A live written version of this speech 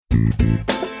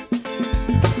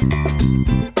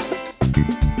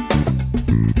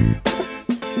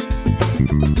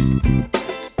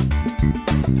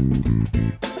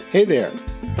Hey there.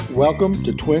 Welcome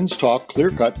to Twins Talk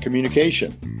Clear-Cut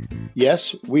Communication.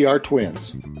 Yes, we are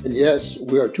twins. And yes,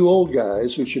 we are two old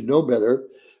guys who should know better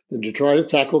than to try to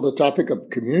tackle the topic of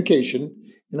communication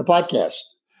in a podcast.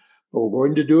 But we're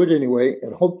going to do it anyway,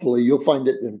 and hopefully you'll find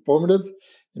it informative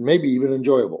and maybe even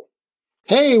enjoyable.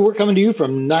 Hey, we're coming to you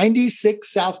from 96,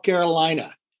 South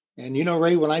Carolina. And you know,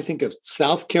 Ray, when I think of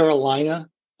South Carolina,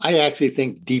 I actually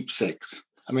think deep six.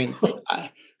 I mean,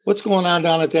 what's going on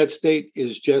down at that state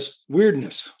is just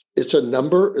weirdness. It's a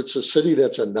number. It's a city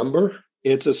that's a number.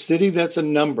 It's a city that's a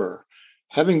number.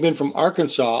 Having been from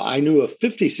Arkansas, I knew of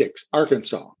 56,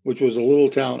 Arkansas, which was a little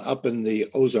town up in the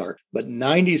Ozarks, but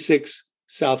 96,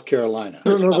 South Carolina. I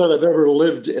don't know that I've ever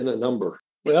lived in a number.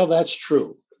 Well, that's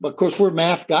true. But of course, we're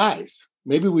math guys.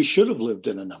 Maybe we should have lived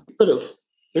in a number. Could have.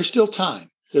 There's still time.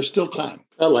 There's still time.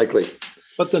 Not likely.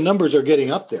 But the numbers are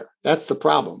getting up there. That's the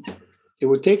problem. It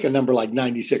would take a number like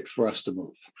 96 for us to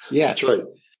move. Yes. That's right.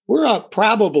 We're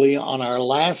probably on our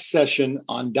last session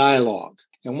on dialogue.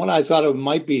 And what I thought it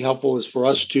might be helpful is for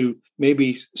us to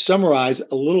maybe summarize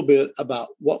a little bit about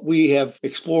what we have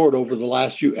explored over the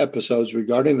last few episodes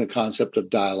regarding the concept of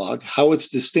dialogue, how it's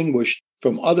distinguished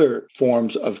from other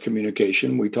forms of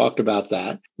communication. We talked about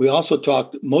that. We also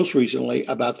talked most recently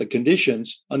about the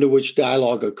conditions under which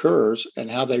dialogue occurs and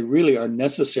how they really are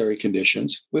necessary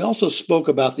conditions. We also spoke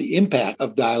about the impact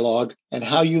of dialogue and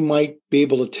how you might be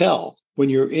able to tell when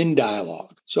you're in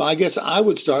dialogue. So I guess I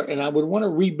would start, and I would want to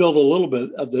rebuild a little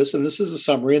bit of this, and this is a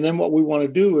summary. And then what we want to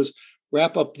do is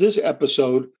wrap up this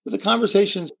episode with the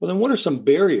conversations. Well, then what are some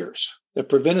barriers that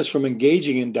prevent us from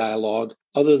engaging in dialogue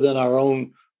other than our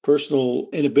own personal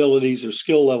inabilities or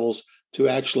skill levels to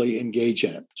actually engage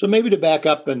in it? So maybe to back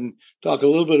up and talk a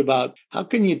little bit about how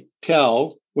can you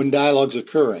tell when dialogue's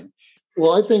occurring?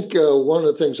 Well, I think one of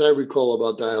the things I recall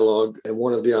about dialogue and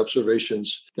one of the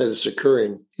observations that is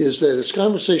occurring is that it's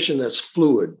conversation that's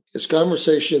fluid. It's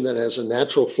conversation that has a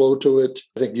natural flow to it.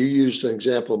 I think you used an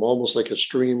example of almost like a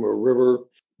stream or a river,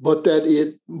 but that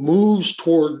it moves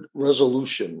toward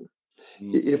resolution.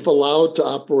 If allowed to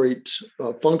operate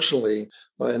functionally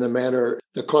in a manner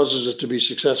that causes it to be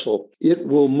successful, it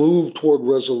will move toward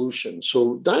resolution.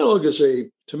 So dialogue is,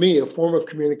 to me, a form of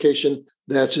communication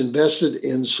that's invested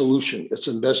in solution. It's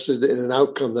invested in an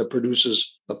outcome that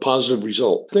produces a positive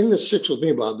result. The thing that sticks with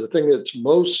me, Bob, the thing that's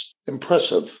most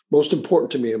impressive, most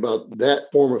important to me about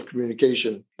that form of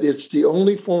communication, it's the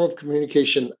only form of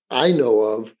communication I know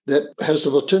of that has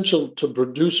the potential to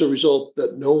produce a result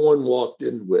that no one walked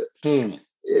in with.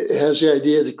 It has the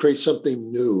idea to create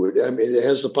something new. It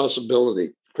has the possibility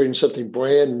of creating something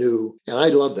brand new. And I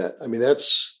love that. I mean,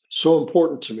 that's so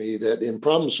important to me that in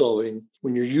problem solving,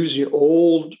 when you're using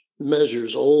old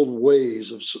measures, old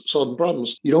ways of solving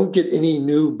problems, you don't get any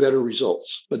new, better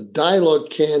results. But dialogue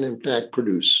can, in fact,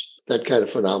 produce that kind of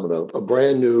phenomenon, a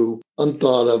brand new,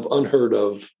 unthought of, unheard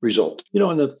of result. You know,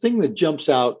 and the thing that jumps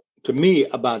out to me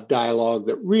about dialogue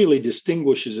that really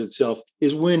distinguishes itself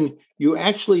is when you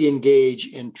actually engage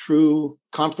in true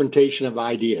confrontation of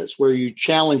ideas, where you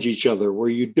challenge each other, where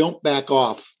you don't back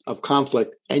off of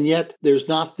conflict, and yet there's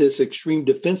not this extreme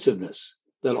defensiveness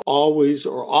that always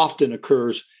or often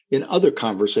occurs in other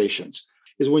conversations.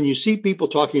 Is when you see people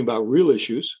talking about real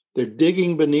issues, they're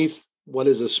digging beneath what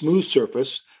is a smooth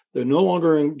surface. They're no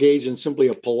longer engaged in simply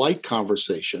a polite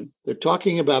conversation. They're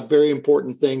talking about very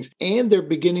important things, and they're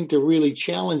beginning to really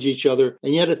challenge each other.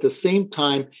 And yet at the same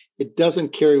time, it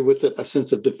doesn't carry with it a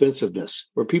sense of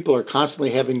defensiveness, where people are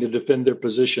constantly having to defend their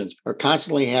positions, are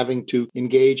constantly having to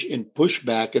engage in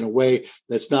pushback in a way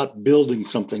that's not building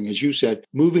something, as you said,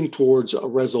 moving towards a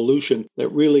resolution that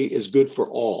really is good for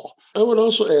all. I would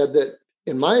also add that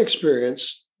in my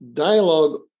experience,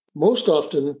 dialogue most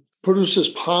often produces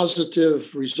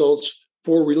positive results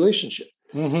for a relationship.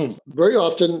 Very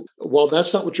often, while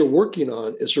that's not what you're working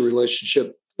on is a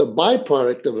relationship, the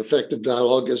byproduct of effective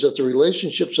dialogue is that the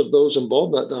relationships of those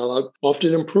involved in that dialogue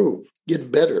often improve,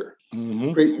 get better,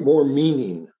 create more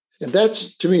meaning. And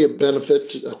that's, to me, a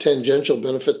benefit, a tangential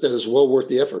benefit that is well worth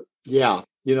the effort. Yeah.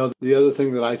 You know, the other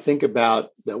thing that I think about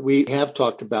that we have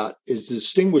talked about is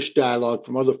distinguish dialogue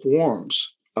from other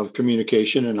forms of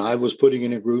communication. And I was putting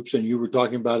it in groups and you were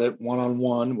talking about it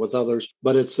one-on-one with others,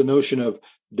 but it's the notion of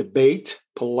debate,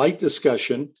 polite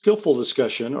discussion, skillful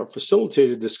discussion or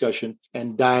facilitated discussion,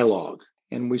 and dialogue.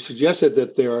 And we suggested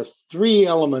that there are three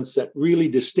elements that really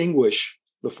distinguish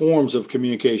the forms of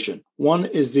communication. One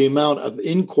is the amount of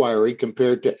inquiry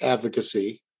compared to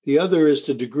advocacy. The other is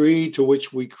the degree to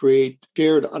which we create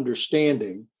shared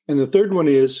understanding. And the third one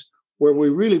is where we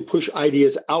really push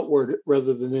ideas outward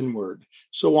rather than inward.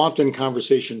 So often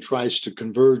conversation tries to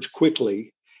converge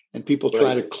quickly, and people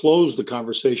try to close the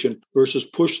conversation versus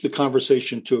push the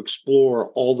conversation to explore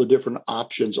all the different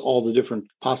options, all the different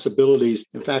possibilities.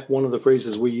 In fact, one of the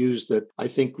phrases we use that I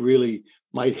think really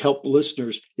might help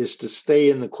listeners is to stay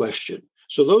in the question.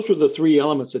 So those were the three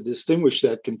elements that distinguish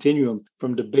that continuum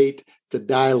from debate to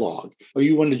dialogue. Oh,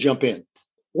 you wanted to jump in?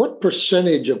 What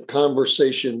percentage of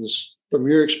conversations from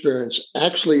your experience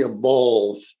actually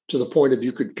evolve to the point of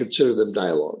you could consider them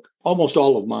dialogue? Almost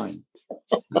all of mine.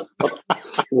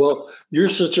 Well, you're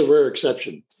such a rare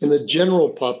exception. In the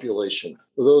general population,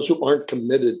 for those who aren't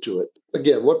committed to it,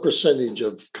 again, what percentage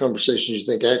of conversations you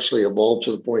think actually evolve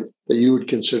to the point that you would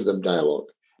consider them dialogue?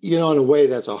 In a way,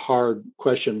 that's a hard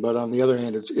question, but on the other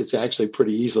hand, it's actually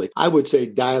pretty easily. I would say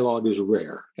dialogue is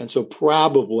rare. And so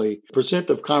probably percent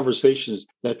of conversations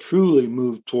that truly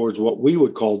move towards what we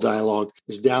would call dialogue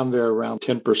is down there around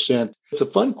 10%. It's a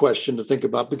fun question to think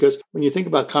about because when you think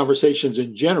about conversations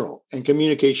in general and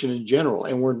communication in general,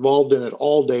 and we're involved in it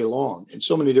all day long in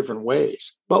so many different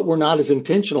ways, but we're not as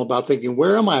intentional about thinking,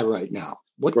 where am I right now?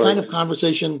 What kind of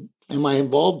conversation am I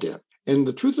involved in? And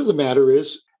the truth of the matter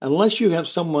is, unless you have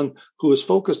someone who is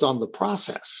focused on the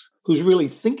process, who's really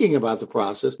thinking about the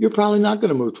process, you're probably not going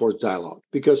to move towards dialogue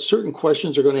because certain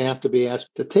questions are going to have to be asked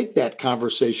to take that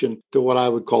conversation to what I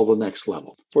would call the next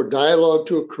level. For dialogue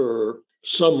to occur,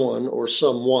 someone or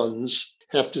someones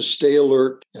have to stay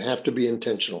alert and have to be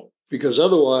intentional because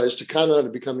otherwise, to count on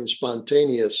it becoming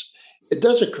spontaneous, it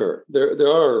does occur. There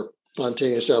are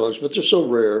spontaneous dialogues, but they're so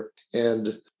rare.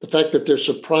 And the fact that they're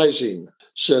surprising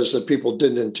says that people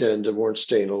didn't intend and weren't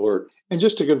staying alert. And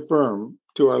just to confirm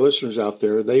to our listeners out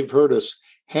there, they've heard us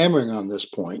hammering on this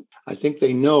point. I think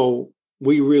they know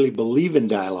we really believe in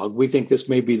dialogue. We think this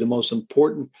may be the most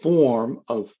important form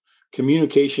of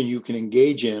communication you can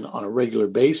engage in on a regular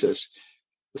basis.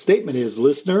 The statement is,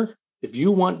 listener, if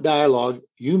you want dialogue,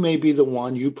 you may be the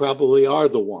one, you probably are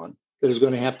the one that is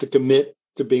going to have to commit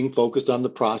to being focused on the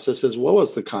process as well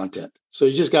as the content. So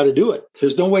you just got to do it.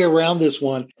 There's no way around this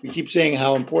one. We keep saying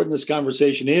how important this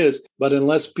conversation is, but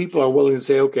unless people are willing to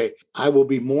say, okay, I will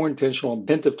be more intentional and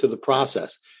attentive to the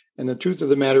process. And the truth of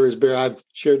the matter is, Bear, I've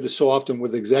shared this so often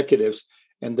with executives,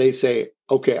 and they say,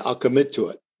 okay, I'll commit to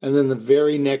it. And then the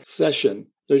very next session,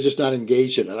 they're just not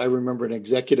engaged in it. I remember an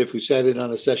executive who sat in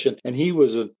on a session, and he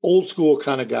was an old school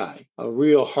kind of guy, a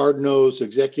real hard-nosed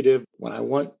executive. When I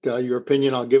want your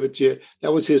opinion, I'll give it to you.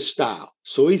 That was his style.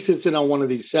 So he sits in on one of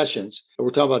these sessions, and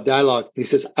we're talking about dialogue. He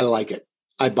says, I like it.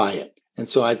 I buy it. And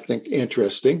so I think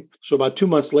interesting. So about 2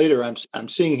 months later, I'm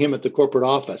seeing him at the corporate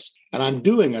office, and I'm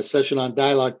doing a session on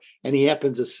dialogue, and he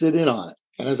happens to sit in on it.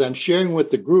 And as I'm sharing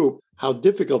with the group how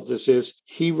difficult this is,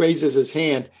 he raises his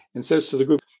hand and says to the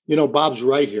group, Bob's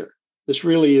right here. This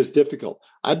really is difficult.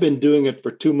 I've been doing it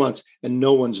for 2 months and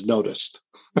no one's noticed.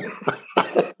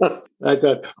 I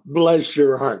thought, bless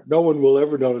your heart. No one will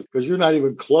ever notice because you're not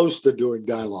even close to doing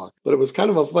dialogue. But it was kind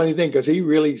of a funny thing because he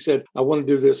really said, I want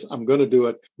to do this. I'm going to do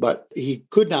it. But he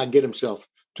could not get himself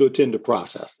to attend a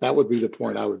process. That would be the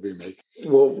point I would be making.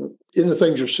 Well, in the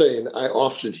things you're saying, I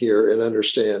often hear and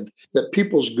understand that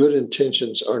people's good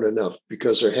intentions aren't enough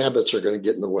because their habits are going to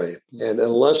get in the way. And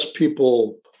unless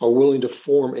people are willing to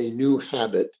form a new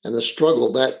habit and the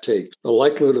struggle that takes, the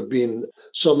likelihood of being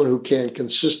someone who can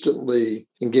consistently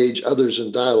engage others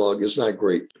in dialogue is not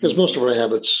great because most of our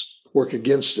habits work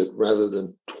against it rather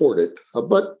than toward it.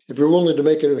 But if you're willing to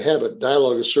make a new habit,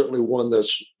 dialogue is certainly one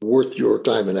that's worth your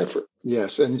time and effort.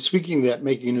 Yes. And speaking of that,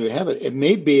 making a new habit, it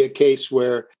may be a case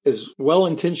where, as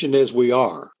well-intentioned as we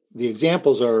are, the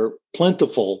examples are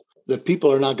plentiful that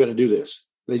people are not going to do this.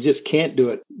 They just can't do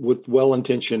it with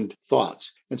well-intentioned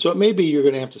thoughts. And so it may be you're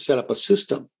going to have to set up a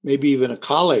system, maybe even a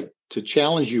colleague to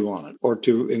challenge you on it or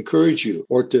to encourage you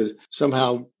or to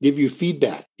somehow give you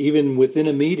feedback, even within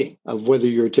a meeting of whether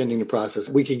you're attending the process.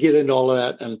 We could get into all of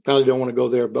that and probably don't want to go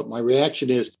there. But my reaction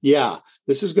is, yeah,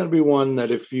 this is going to be one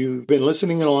that if you've been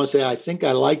listening along and say, I think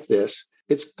I like this,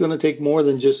 it's going to take more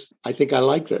than just, I think I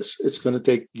like this. It's going to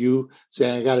take you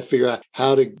saying, I got to figure out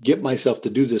how to get myself to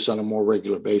do this on a more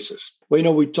regular basis.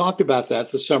 Well, we talked about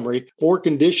that, the summary. 4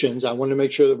 conditions. I want to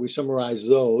make sure that we summarize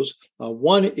those.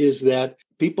 One is that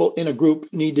people in a group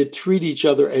need to treat each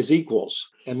other as equals.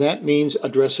 And that means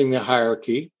addressing the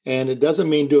hierarchy. And it doesn't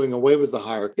mean doing away with the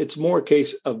hierarchy. It's more a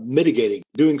case of mitigating,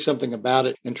 doing something about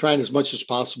it, and trying as much as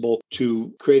possible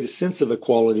to create a sense of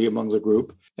equality among the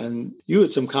group. And you had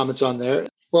some comments on there.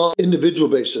 Well, individual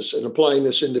basis and applying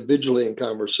this individually in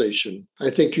conversation,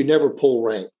 I think you never pull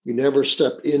rank. You never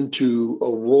step into a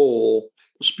role,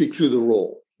 speak through the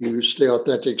role. You stay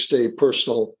authentic, stay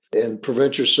personal, and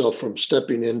prevent yourself from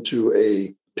stepping into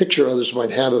a picture others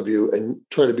might have of you and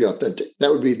try to be authentic.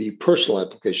 That would be the personal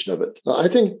application of it. I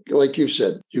think, like you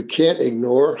said, you can't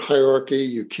ignore hierarchy.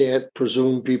 You can't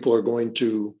presume people are going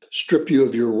to strip you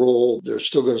of your role. They're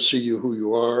still going to see you who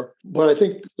you are. But I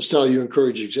think the style you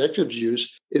encourage executives to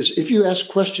use is if you ask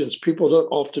questions, people don't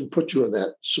often put you in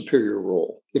that superior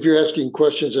role. If you're asking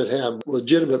questions that have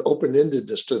legitimate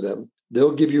open-endedness to them,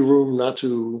 they'll give you room not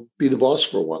to be the boss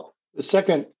for a while. The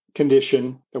second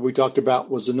condition that we talked about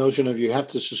was the notion of you have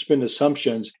to suspend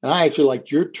assumptions. And I actually liked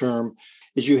your term,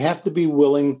 is you have to be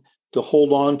willing to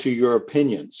hold on to your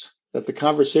opinions. That the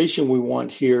conversation we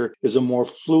want here is a more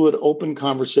fluid, open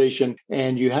conversation,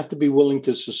 and you have to be willing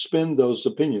to suspend those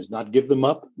opinions, not give them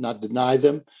up, not deny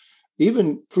them,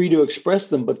 even free to express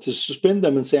them, but to suspend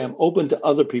them and say, I'm open to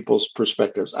other people's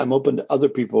perspectives. I'm open to other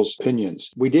people's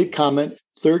opinions. We did comment,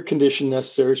 third condition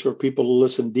necessary is for people to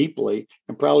listen deeply.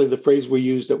 And probably the phrase we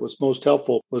used that was most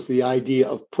helpful was the idea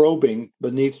of probing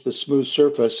beneath the smooth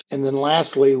surface. And then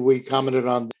lastly, we commented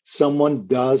on someone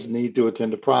does need to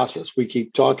attend a process. We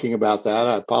keep talking about that.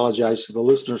 I apologize to the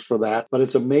listeners for that, but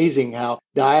it's amazing how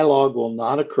dialogue will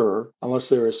not occur unless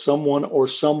there is someone or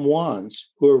someones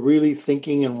who are really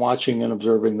thinking and watching and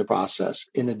observing the process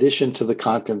in addition to the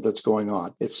content that's going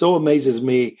on. It so amazes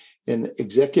me in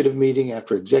executive meeting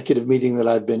after executive meeting that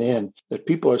I've been in that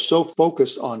people are so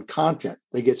focused on content.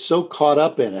 They get so caught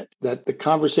up in it that the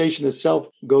conversation itself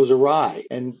goes awry.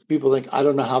 And people think, I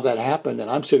don't know how that happened.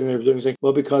 And I'm sitting there saying,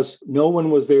 well, because no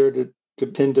one was there to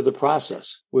tend to the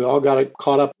process. We all got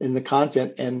caught up in the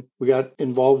content and we got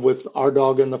involved with our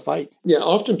dog in the fight. Yeah,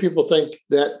 often people think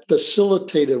that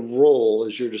facilitative role,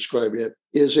 as you're describing it,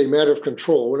 is a matter of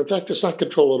control, when in fact, it's not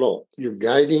control at all. You're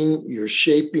guiding, you're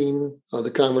shaping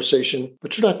the conversation,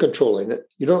 but you're not controlling it.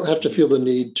 You don't have to feel the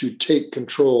need to take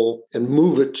control and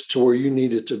move it to where you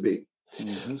need it to be.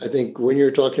 Mm-hmm. I think when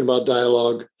you're talking about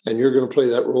dialogue and you're going to play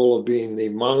that role of being the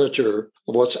monitor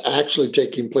of what's actually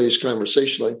taking place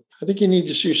conversationally, I think you need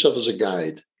to see yourself as a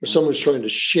guide or someone who's trying to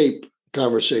shape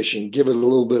conversation, give it a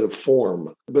little bit of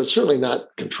form, but certainly not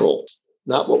control,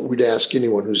 not what we'd ask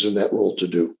anyone who's in that role to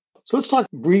do. So let's talk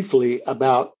briefly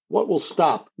about what will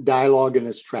stop dialogue in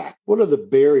its track. What are the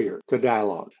barriers to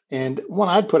dialogue? And one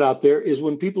I'd put out there is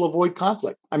when people avoid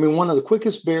conflict. I mean, one of the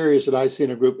quickest barriers that I see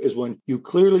in a group is when you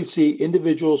clearly see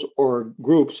individuals or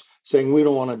groups saying, we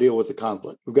don't want to deal with the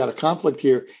conflict. We've got a conflict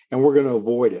here and we're going to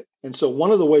avoid it. And so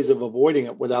one of the ways of avoiding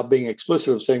it without being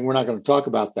explicit of saying we're not going to talk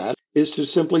about that is to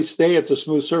simply stay at the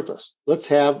smooth surface. Let's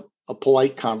have a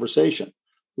polite conversation.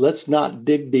 Let's not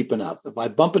dig deep enough. If I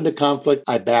bump into conflict,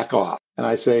 I back off and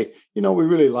I say, we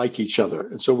really like each other.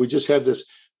 And so we just have this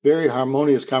very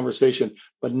harmonious conversation,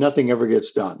 but nothing ever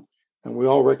gets done. And we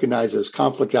all recognize there's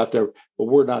conflict out there, but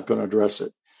we're not going to address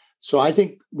it. So I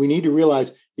think we need to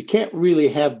realize you can't really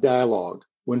have dialogue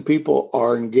when people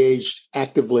are engaged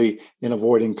actively in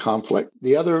avoiding conflict.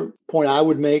 The other point I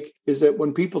would make is that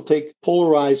when people take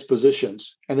polarized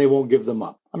positions and they won't give them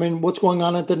up. I mean, what's going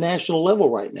on at the national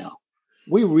level right now?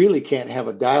 We really can't have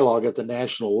a dialogue at the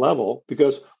national level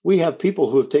because we have people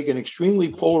who have taken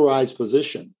extremely polarized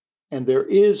position and there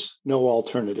is no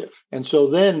alternative. And so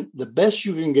then the best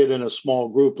you can get in a small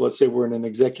group, let's say we're in an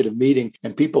executive meeting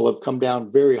and people have come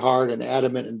down very hard and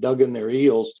adamant and dug in their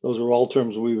heels. Those are all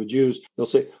terms we would use. They'll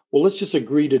say, well, let's just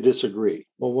agree to disagree.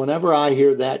 Well, whenever I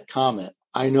hear that comment,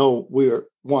 I know we're,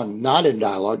 one, not in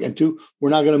dialogue, and two,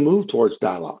 we're not going to move towards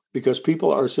dialogue because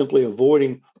people are simply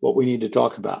avoiding what we need to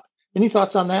talk about. Any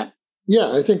thoughts on that?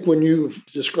 Yeah, I think when you've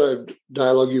described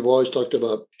dialogue, you've always talked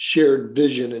about shared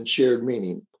vision and shared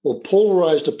meaning. Well,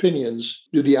 polarized opinions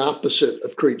do the opposite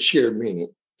of create shared meaning.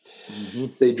 Mm-hmm.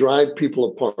 They drive people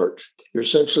apart. You're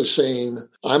essentially saying,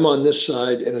 I'm on this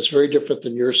side and it's very different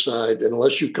than your side. And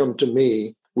unless you come to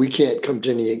me, we can't come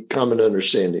to any common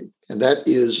understanding. And that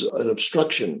is an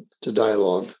obstruction to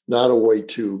dialogue, not a way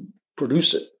to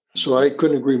produce it. So I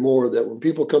couldn't agree more that when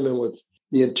people come in with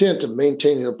the intent of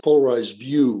maintaining a polarized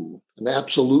view, an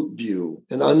absolute view,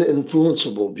 an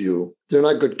uninfluenceable view, they're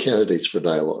not good candidates for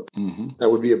dialogue. Mm-hmm. That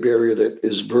would be a barrier that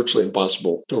is virtually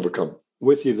impossible to overcome.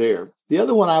 With you there. The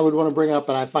other one I would want to bring up,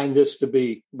 and I find this to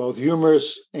be both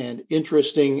humorous and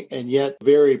interesting and yet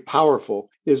very powerful,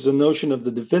 is the notion of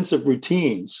the defensive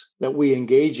routines that we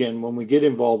engage in when we get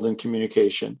involved in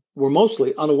communication. We're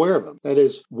mostly unaware of them. That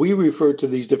is, we refer to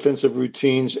these defensive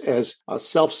routines as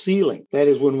self-sealing. That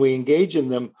is, when we engage in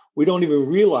them, we don't even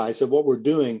realize that what we're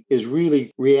doing is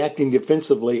really reacting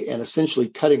defensively and essentially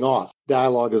cutting off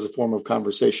dialogue as a form of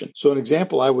conversation. So an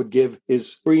example I would give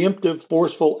is preemptive,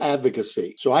 forceful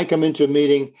advocacy. So I come into a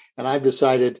meeting and I've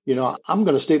decided, I'm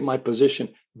going to state my position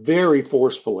very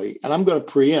forcefully and I'm going to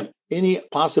preempt any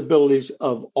possibilities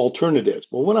of alternatives.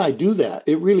 Well, when I do that,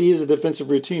 it really is a defensive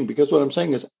routine, because what I'm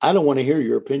saying is I don't want to hear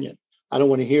your opinion. I don't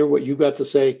want to hear what you got to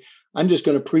say. I'm just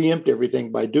going to preempt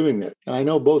everything by doing this. And I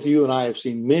know both you and I have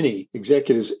seen many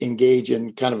executives engage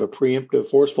in kind of a preemptive,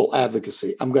 forceful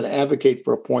advocacy. I'm going to advocate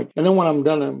for a point. And then when I'm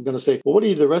done, I'm going to say, well, what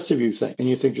do the rest of you think? And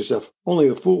you think to yourself, only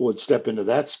a fool would step into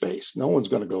that space. No one's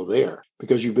going to go there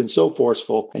because you've been so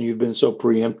forceful and you've been so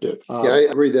preemptive. Yeah, I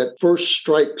agree that first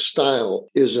strike style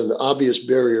is an obvious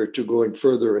barrier to going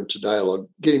further into dialogue,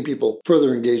 getting people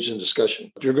further engaged in discussion.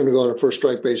 If you're going to go on a first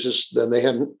strike basis, then they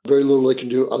have very little they can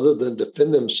do other than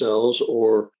defend themselves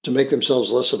or to make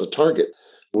themselves less of a target,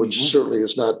 which certainly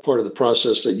is not part of the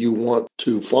process that you want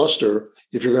to foster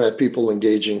if you're going to have people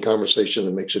engage in conversation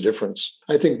that makes a difference.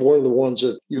 I think one of the ones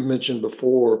that you mentioned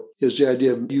before is the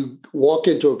idea of you walk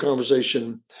into a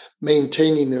conversation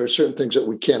maintaining there are certain things that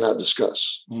we cannot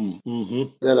discuss.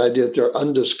 That idea that they're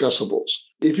undiscussables.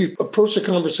 If you approach the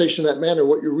conversation in that manner,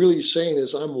 what you're really saying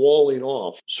is I'm walling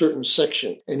off certain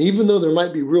section. And even though there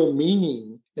might be real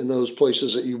meaning in those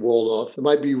places that you walled off, there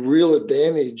might be real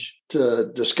advantage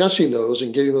to discussing those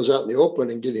and getting those out in the open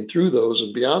and getting through those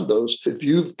and beyond those. If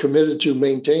you've committed to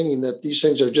maintaining that these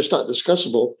things are just not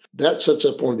discussable, that sets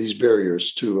up one of these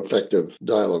barriers to effective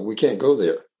dialogue. We can't go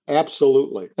there.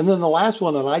 Absolutely. And then the last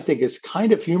one that I think is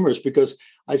kind of humorous, because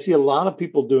I see a lot of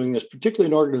people doing this,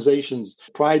 particularly in organizations,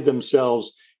 pride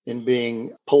themselves in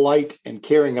being polite and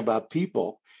caring about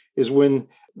people, is when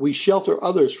we shelter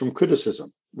others from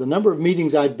criticism. The number of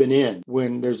meetings I've been in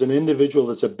when there's an individual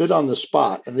that's a bit on the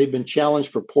spot and they've been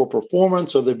challenged for poor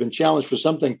performance or they've been challenged for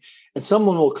something, and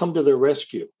someone will come to their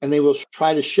rescue and they will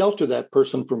try to shelter that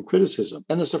person from criticism.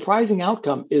 And the surprising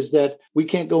outcome is that we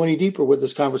can't go any deeper with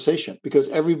this conversation because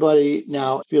everybody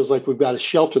now feels like we've got to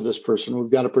shelter this person.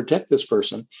 We've got to protect this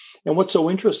person. And what's so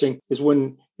interesting is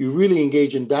when you really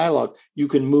engage in dialogue, you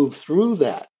can move through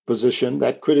that position,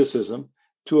 that criticism,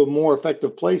 to a more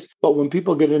effective place. But when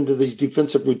people get into these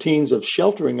defensive routines of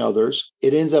sheltering others,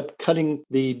 it ends up cutting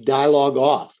the dialogue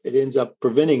off. It ends up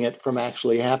preventing it from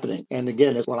actually happening. And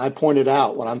again, it's when I pointed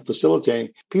out, when I'm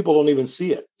facilitating, people don't even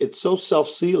see it. It's so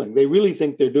self-sealing. They really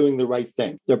think they're doing the right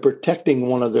thing. They're protecting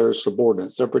one of their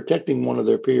subordinates. They're protecting one of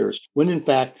their peers, when in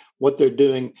fact, what they're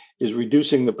doing is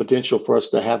reducing the potential for us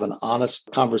to have an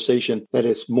honest conversation that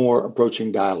is more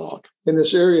approaching dialogue. In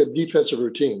this area of defensive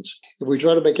routines, if we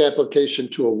try to make application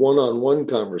to a one-on-one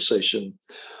conversation,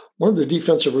 one of the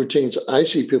defensive routines I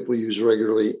see people use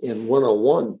regularly in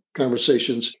one-on-one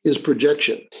conversations is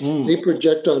projection. They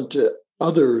project onto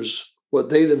others what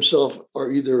they themselves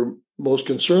are either most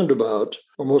concerned about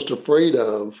or most afraid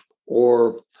of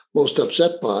or most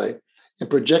upset by, and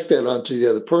project that onto the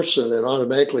other person and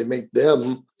automatically make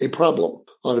them a problem,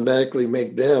 automatically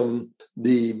make them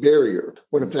the barrier,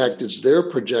 when in fact it's their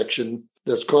projection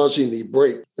that's causing the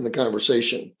break in the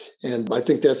conversation. And I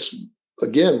think that's,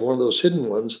 again, one of those hidden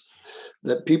ones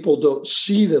that people don't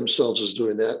see themselves as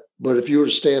doing that. But if you were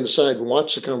to stand aside and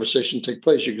watch the conversation take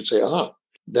place, you could say,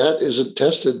 that isn't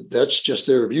tested. That's just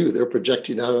their view. They're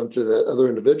projecting out onto that other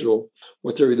individual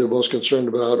what they're either most concerned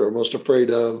about or most afraid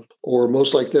of, or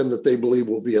most like them that they believe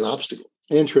will be an obstacle.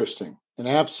 Interesting. And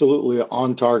absolutely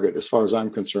on target as far as I'm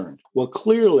concerned. Well,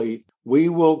 clearly, we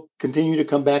will continue to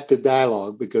come back to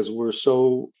dialogue because we're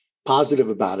so positive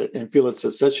about it and feel it's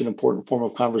such an important form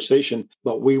of conversation,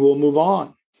 but we will move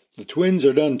on. The twins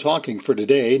are done talking for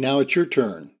today. Now it's your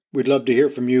turn. We'd love to hear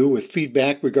from you with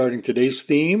feedback regarding today's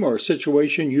theme or a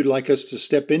situation you'd like us to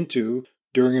step into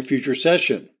during a future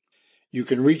session. You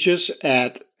can reach us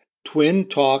at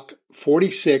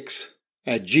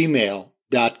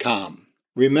twintalk46@gmail.com.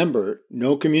 Remember,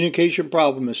 no communication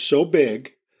problem is so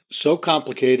big, so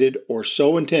complicated, or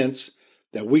so intense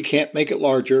that we can't make it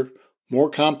larger, more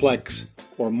complex,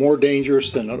 or more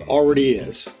dangerous than it already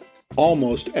is,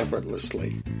 almost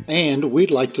effortlessly. And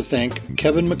we'd like to thank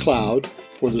Kevin MacLeod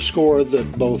for the score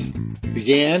that both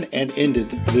began and ended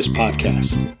this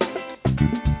podcast.